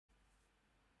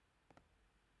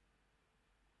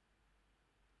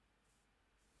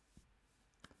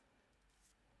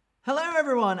Hello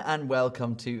everyone and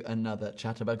welcome to another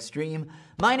Chatterbug stream.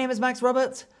 My name is Max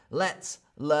Roberts. Let's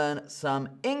learn some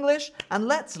English and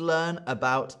let's learn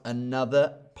about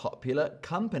another popular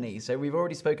company. So we've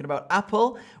already spoken about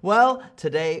Apple. Well,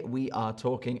 today we are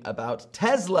talking about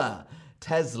Tesla.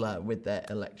 Tesla with their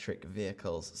electric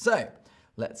vehicles. So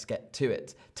let's get to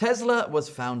it. Tesla was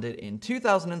founded in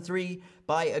 2003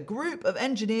 by a group of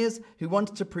engineers who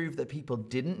wanted to prove that people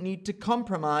didn't need to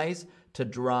compromise to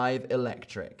drive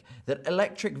electric. That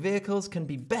electric vehicles can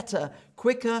be better,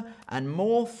 quicker, and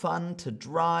more fun to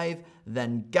drive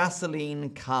than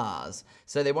gasoline cars.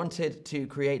 So they wanted to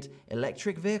create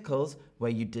electric vehicles where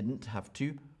you didn't have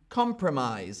to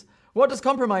compromise. What does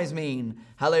compromise mean?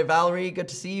 Hello, Valerie. Good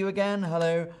to see you again.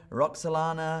 Hello,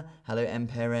 Roxalana. Hello, M.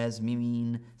 Perez,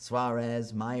 Mimin,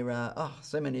 Suarez, Myra. Oh,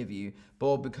 so many of you.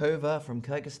 Borbukova from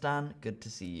Kyrgyzstan. Good to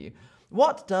see you.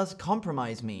 What does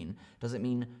compromise mean? Does it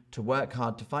mean to work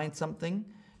hard to find something?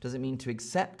 Does it mean to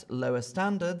accept lower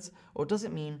standards? Or does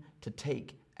it mean to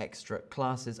take extra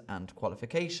classes and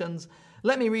qualifications?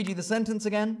 Let me read you the sentence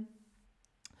again.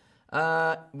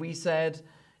 We said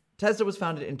Tesla was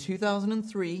founded in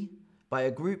 2003 by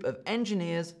a group of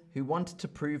engineers who wanted to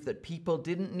prove that people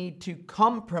didn't need to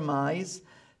compromise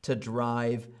to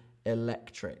drive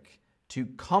electric. To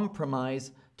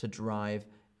compromise to drive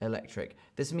electric.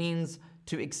 This means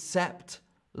to accept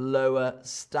lower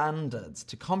standards.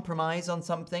 To compromise on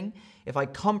something. If I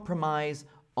compromise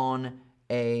on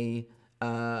a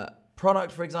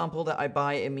product, for example, that I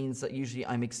buy, it means that usually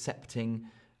I'm accepting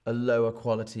a lower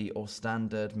quality or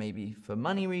standard, maybe for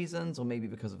money reasons or maybe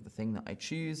because of the thing that I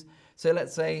choose. So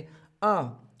let's say,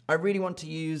 I really want to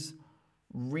use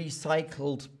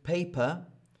recycled paper.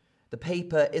 The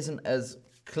paper isn't as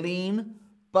clean,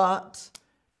 but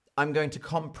I'm going to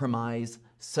compromise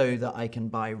so that I can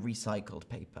buy recycled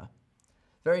paper.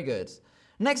 Very good.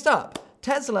 Next up,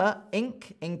 Tesla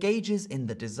Inc. engages in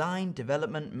the design,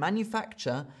 development,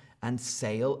 manufacture, and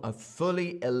sale of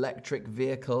fully electric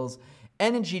vehicles,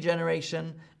 energy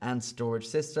generation, and storage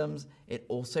systems. It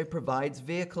also provides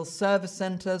vehicle service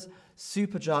centers,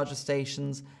 supercharger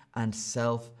stations, and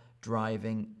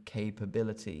self-driving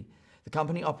capability. The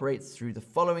company operates through the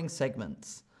following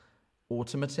segments: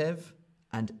 automotive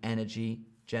and energy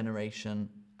generation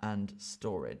and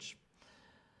storage.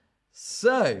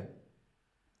 So,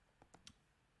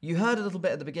 you heard a little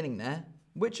bit at the beginning there.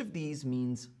 Which of these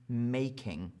means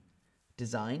making?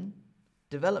 Design,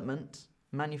 development,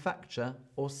 manufacture,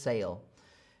 or sale?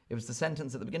 It was the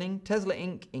sentence at the beginning. Tesla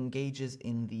Inc. engages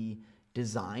in the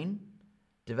design,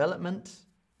 development,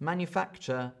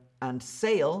 manufacture, and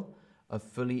sale of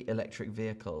fully electric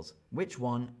vehicles. Which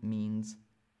one means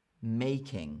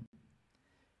making?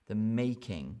 The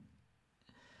making.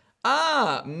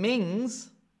 Mings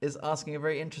is asking a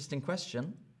very interesting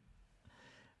question.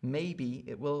 Maybe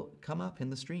it will come up in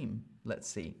the stream. Let's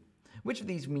see. Which of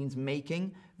these means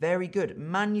making? Very good.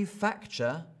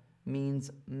 Manufacture means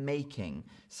making.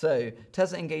 So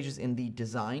Tesla engages in the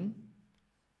design,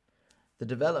 the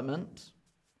development,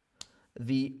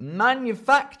 the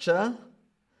manufacture,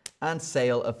 and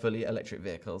sale of fully electric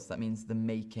vehicles. That means the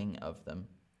making of them.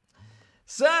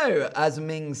 So, as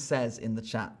Ming says in the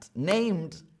chat,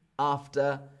 named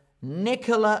after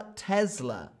Nikola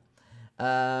Tesla.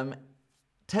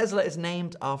 Tesla is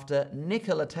named after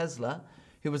Nikola Tesla,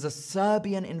 who was a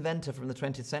Serbian inventor from the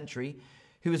 20th century,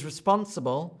 who was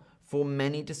responsible for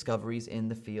many discoveries in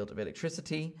the field of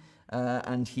electricity,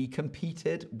 and he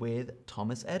competed with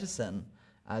Thomas Edison,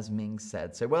 as Ming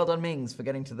said. So well done, Mings, for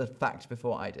getting to the fact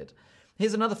before I did.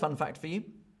 Here's another fun fact for you.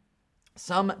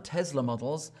 Some Tesla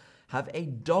models have a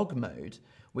dog mode,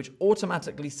 which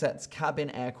automatically sets cabin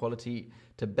air quality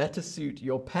to better suit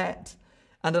your pet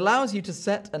and allows you to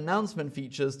set announcement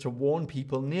features to warn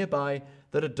people nearby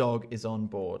that a dog is on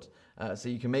board. So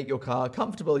you can make your car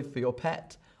comfortable for your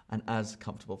pet and as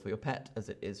comfortable for your pet as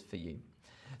it is for you.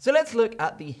 So let's look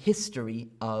at the history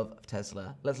of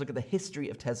Tesla. Let's look at the history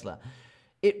of Tesla.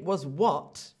 It was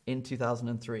what in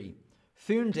 2003?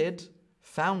 Founded,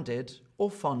 or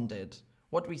founded?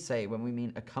 What do we say when we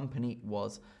mean a company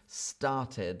was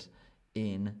started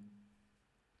in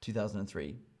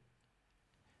 2003?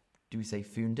 Do we say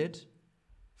founded,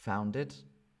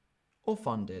 or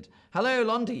funded? Hello,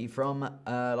 Londi from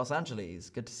Los Angeles.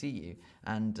 Good to see you.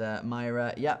 And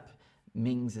Myra, yep,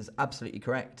 Mings is absolutely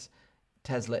correct.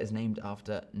 Tesla is named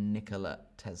after Nikola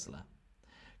Tesla.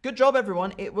 Good job,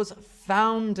 everyone. It was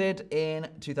founded in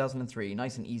 2003.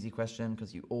 Nice and easy question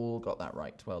because you all got that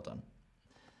right. Well done.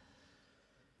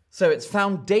 So its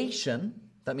foundation,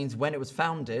 that means when it was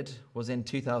founded, was in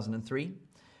 2003.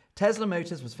 Tesla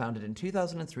Motors was founded in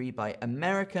 2003 by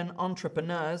American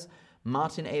entrepreneurs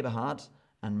Martin Eberhard,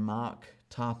 and Mark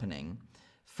Tarpenning.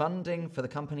 Funding for the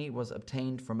company was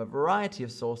obtained from a variety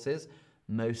of sources,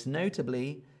 most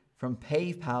notably from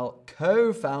PayPal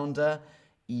co-founder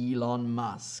Elon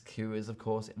Musk, who is, of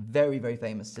course, very, very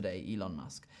famous today, Elon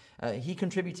Musk. He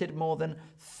contributed more than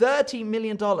 $30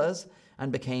 million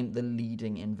and became the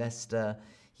leading investor.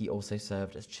 He also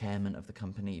served as chairman of the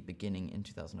company beginning in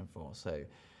 2004. So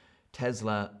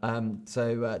Tesla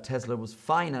was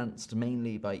financed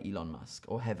mainly by Elon Musk,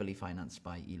 or heavily financed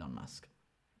by Elon Musk.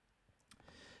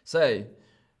 So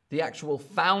the actual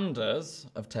founders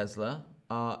of Tesla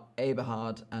are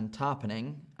Eberhard and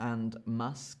Tarpenning and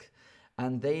Musk,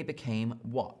 and they became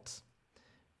what?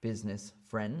 Business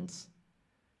friends,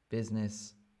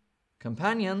 business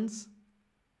companions,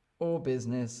 or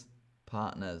business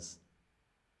partners?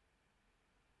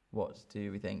 What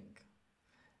do we think?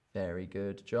 Very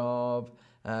good job.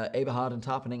 Eberhard and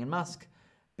Tarpenning and Musk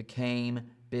became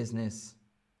business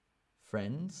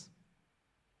friends,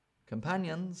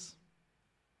 companions,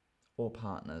 or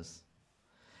partners.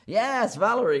 Yes,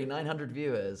 Valerie, 900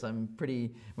 viewers.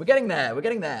 We're getting there.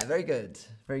 Very good.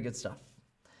 Very good stuff.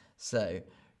 So,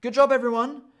 good job,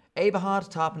 everyone. Eberhard,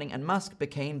 Tarpenning, and Musk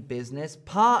became business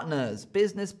partners.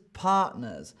 Business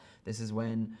partners. This is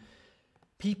when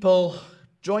people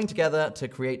join together to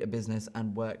create a business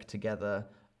and work together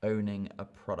owning a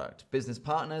product. Business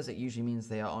partners, it usually means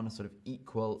they are on a sort of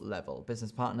equal level.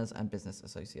 Business partners and business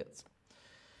associates.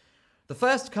 The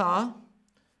first car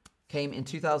came in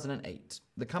 2008.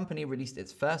 The company released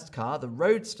its first car, the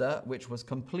Roadster, which was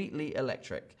completely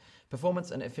electric.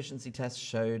 Performance and efficiency tests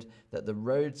showed that the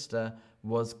Roadster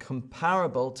was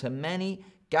comparable to many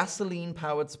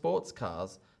gasoline-powered sports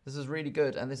cars. This is really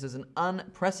good, and this is an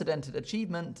unprecedented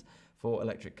achievement for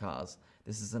electric cars.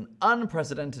 This is an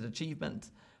unprecedented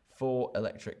achievement for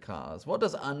electric cars. What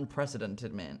does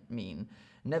unprecedented mean?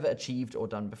 Never achieved or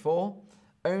done before,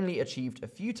 only achieved a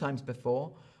few times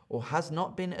before, or has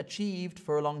not been achieved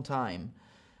for a long time.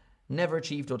 Never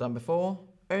achieved or done before,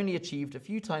 only achieved a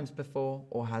few times before,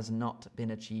 or has not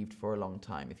been achieved for a long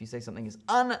time. If you say something is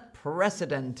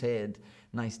unprecedented,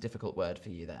 nice difficult word for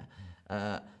you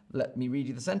there. Let me read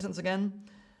you the sentence again.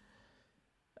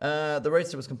 The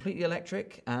Roadster was completely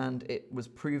electric, and it was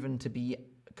proven to be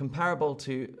comparable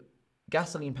to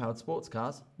gasoline-powered sports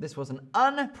cars. This was an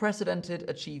unprecedented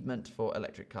achievement for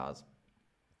electric cars.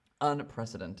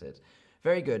 Unprecedented.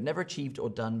 Very good. Never achieved or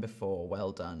done before.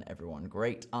 Well done, everyone.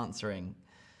 Great answering.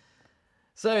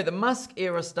 So the Musk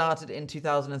era started in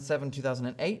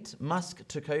 2007-2008. Musk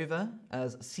took over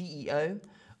as CEO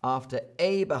after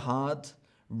Eberhard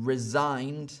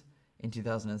resigned in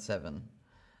 2007.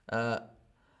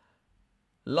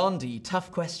 Londi,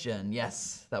 tough question.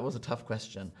 Yes, that was a tough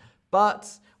question.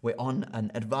 But we're on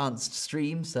an advanced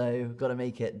stream, so got to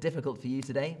make it difficult for you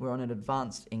today. We're on an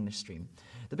advanced English stream.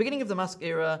 The beginning of the Musk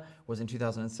era was in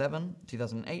 2007,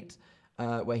 2008,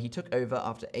 where he took over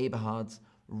after Eberhard's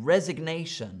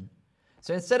resignation.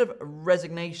 So instead of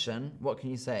resignation, what can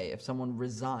you say? If someone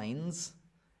resigns,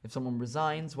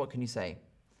 what can you say?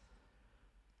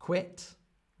 Quit,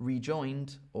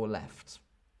 rejoined, or left.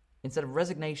 Instead of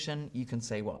resignation, you can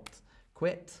say what?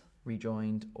 Quit,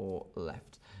 rejoined, or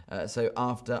left. So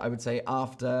I would say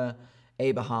after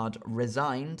Eberhard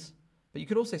resigned, but you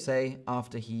could also say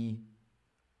after he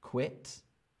quit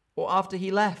or after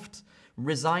he left.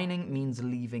 Resigning means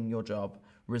leaving your job.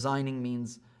 Resigning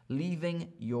means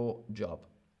leaving your job.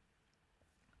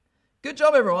 Good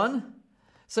job, everyone.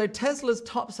 So Tesla's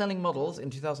top-selling models in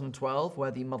 2012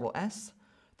 were the Model S,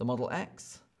 the Model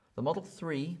X, the Model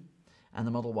 3, and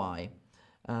the Model Y.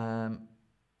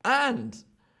 And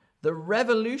the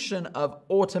revolution of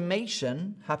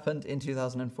automation happened in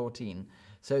 2014.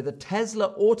 So the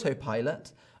Tesla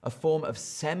Autopilot, a form of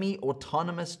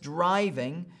semi-autonomous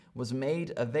driving, was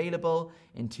made available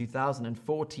in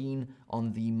 2014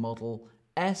 on the Model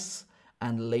S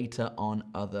and later on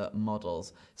other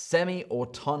models.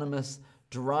 Semi-autonomous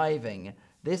driving.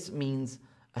 This means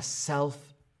a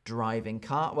self-driving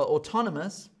car. Well,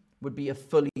 autonomous would be a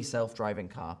fully self-driving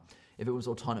car. If it was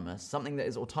autonomous. Something that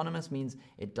is autonomous means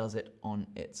it does it on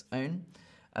its own.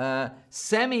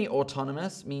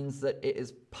 Semi-autonomous means that it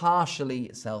is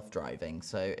partially self-driving,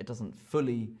 so it doesn't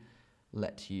fully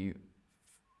let you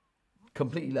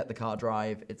completely let the car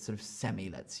drive. It sort of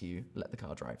semi-lets you let the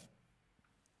car drive.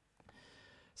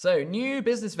 So, new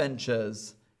business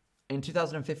ventures. In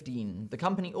 2015, the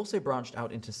company also branched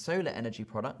out into solar energy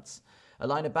products. A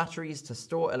line of batteries to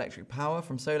store electric power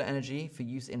from solar energy for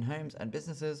use in homes and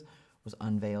businesses was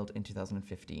unveiled in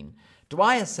 2015.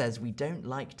 Dwyer says we don't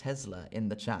like Tesla in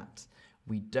the chat.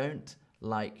 We don't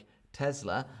like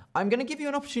Tesla. I'm going to give you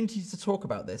an opportunity to talk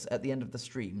about this at the end of the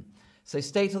stream. So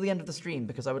stay till the end of the stream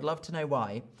because I would love to know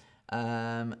why.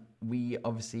 We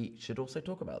obviously should also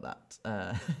talk about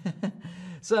that.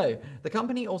 So the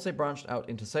company also branched out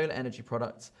into solar energy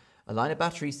products. A line of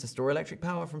batteries to store electric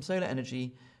power from solar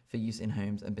energy for use in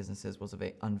homes and businesses was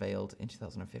unveiled in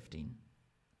 2015.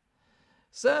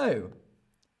 So,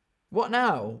 what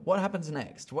now? What happens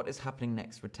next? What is happening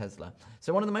next with Tesla?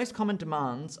 So one of the most common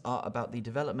demands are about the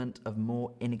development of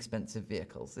more inexpensive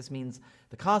vehicles. This means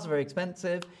the cars are very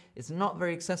expensive. It's not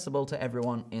very accessible to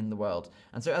everyone in the world.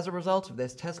 And so as a result of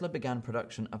this, Tesla began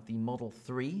production of the Model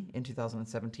 3 in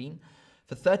 2017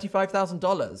 for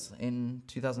 $35,000 in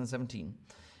 2017.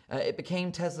 It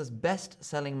became Tesla's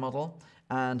best-selling model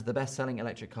and the best-selling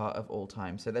electric car of all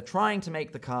time. So they're trying to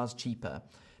make the cars cheaper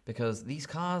because these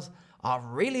cars are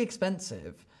really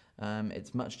expensive.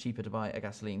 It's much cheaper to buy a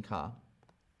gasoline car.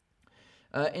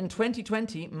 In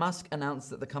 2020, Musk announced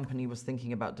that the company was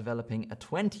thinking about developing a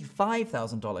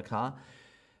 $25,000 car,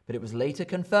 but it was later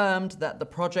confirmed that the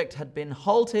project had been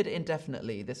halted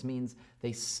indefinitely. This means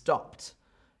they stopped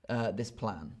this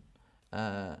plan.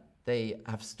 They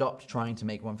have stopped trying to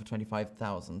make one for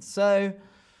 $25,000. So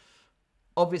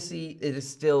obviously, it is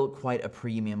still quite a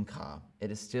premium car.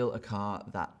 It is still a car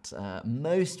that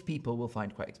most people will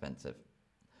find quite expensive.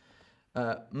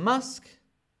 Musk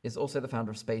is also the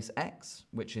founder of SpaceX,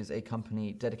 which is a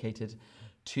company dedicated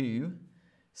to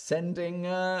sending,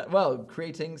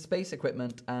 creating space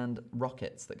equipment and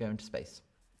rockets that go into space.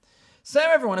 So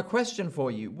everyone, a question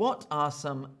for you. What are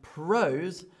some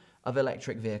pros of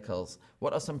electric vehicles?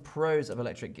 What are some pros of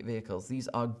electric vehicles? These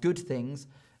are good things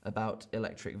about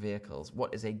electric vehicles.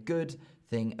 What is a good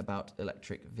thing about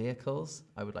electric vehicles?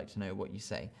 I would like to know what you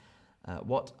say.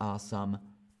 What are some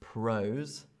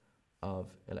pros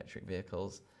of electric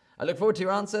vehicles? I look forward to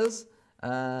your answers.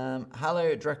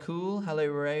 Hello, Dracul. Hello,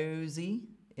 Rosie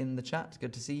in the chat.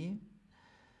 Good to see you.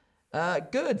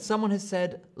 Good. Someone has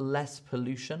said less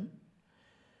pollution.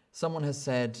 Someone has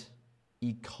said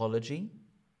ecology.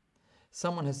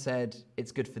 Someone has said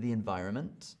it's good for the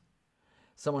environment.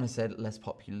 Someone has said less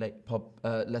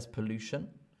pollution,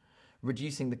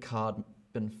 reducing the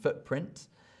carbon footprint.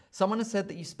 Someone has said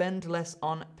that you spend less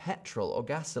on petrol or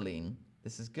gasoline.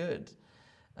 This is good.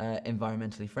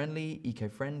 Environmentally friendly,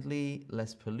 eco-friendly,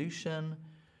 less pollution.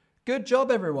 Good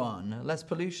job, everyone. Less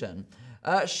pollution.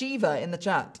 Shiva in the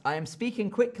chat. I am speaking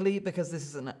quickly because this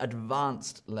is an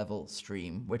advanced level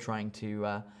stream. We're trying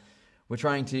to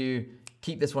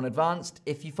keep this one advanced.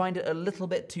 If you find it a little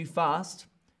bit too fast,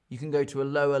 you can go to a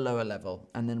lower level,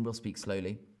 and then we'll speak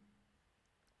slowly.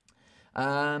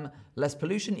 Less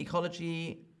pollution,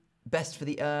 ecology, best for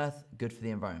the earth, good for the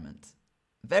environment.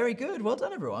 Very good. Well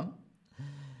done, everyone.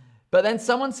 But then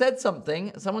someone said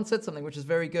something which is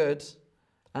very good.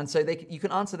 And so you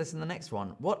can answer this in the next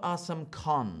one. What are some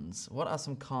cons? What are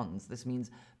some cons? This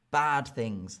means bad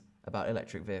things about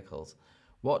electric vehicles.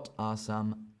 What are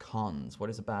some cons? What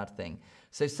is a bad thing?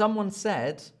 So someone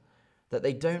said that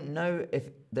they don't know if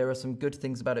there are some good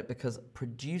things about it because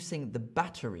producing the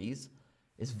batteries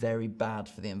is very bad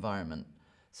for the environment.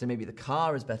 So maybe the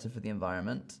car is better for the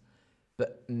environment,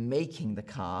 but making the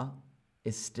car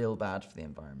is still bad for the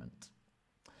environment.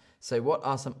 So what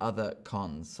are some other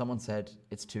cons? Someone said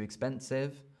it's too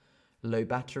expensive, low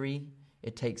battery,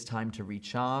 it takes time to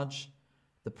recharge,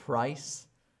 the price,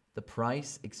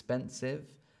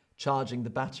 expensive, charging the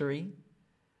battery,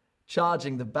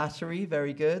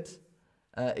 very good,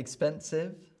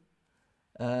 expensive,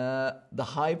 the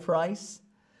high price,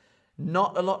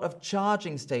 not a lot of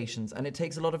charging stations, and it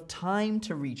takes a lot of time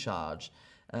to recharge.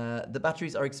 The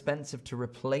batteries are expensive to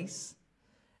replace.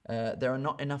 There are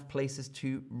not enough places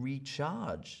to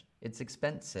recharge. It's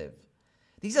expensive.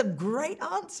 These are great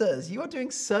answers. You are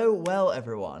doing so well,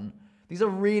 everyone. These are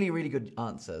really, really good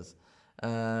answers.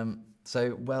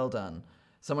 So well done.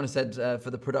 Someone has said for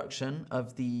the production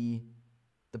of the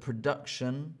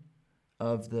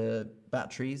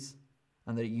batteries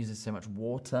and that it uses so much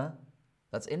water.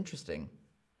 That's interesting.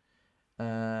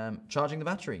 Charging the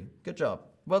battery. Good job.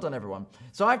 Well done, everyone.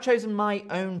 So I've chosen my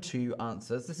own two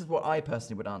answers. This is what I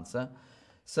personally would answer.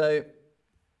 So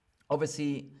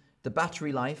obviously the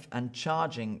battery life and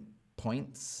charging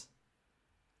points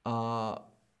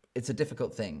it's a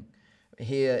difficult thing.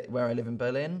 Here where I live in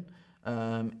Berlin,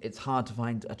 it's hard to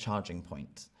find a charging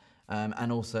point.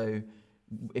 And also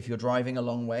if you're driving a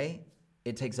long way,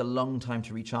 it takes a long time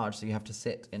to recharge. So you have to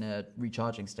sit in a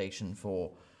recharging station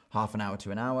for half an hour to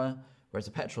an hour. Whereas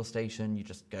a petrol station, you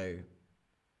just go,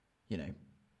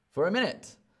 for a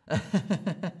minute.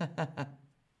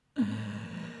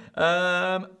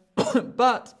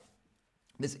 But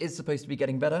this is supposed to be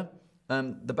getting better.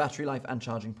 The battery life and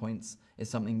charging points is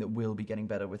something that will be getting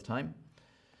better with time.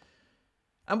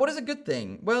 And what is a good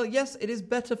thing? Well, yes, it is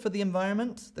better for the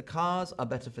environment. The cars are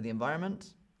better for the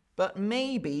environment. But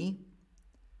maybe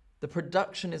the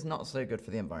production is not so good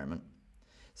for the environment.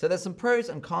 So there's some pros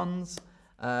and cons.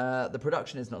 The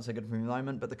production is not so good for the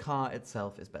environment, but the car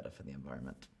itself is better for the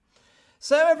environment.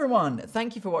 So everyone,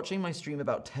 thank you for watching my stream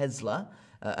about Tesla,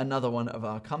 another one of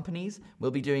our companies.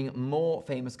 We'll be doing more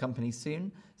famous companies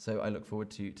soon, so I look forward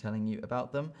to telling you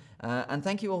about them. And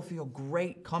thank you all for your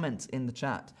great comments in the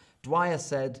chat. Dwyer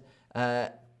said,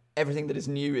 everything that is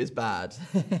new is bad.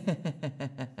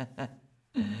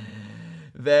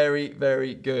 Very,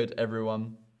 very good,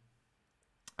 everyone.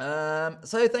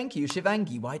 So thank you.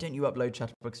 Shivangi, why don't you upload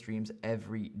Chatterbox streams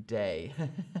every day?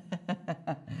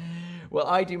 Well,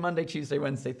 I do Monday, Tuesday,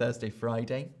 Wednesday, Thursday,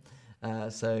 Friday.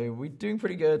 So we're doing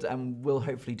pretty good, and we'll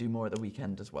hopefully do more at the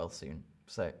weekend as well soon.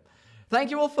 So thank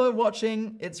you all for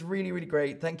watching. It's really, really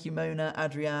great. Thank you, Mona,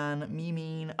 Adrienne,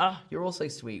 Mimin. You're all so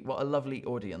sweet. What a lovely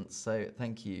audience. So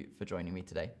thank you for joining me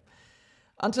today.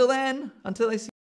 Until then, until I see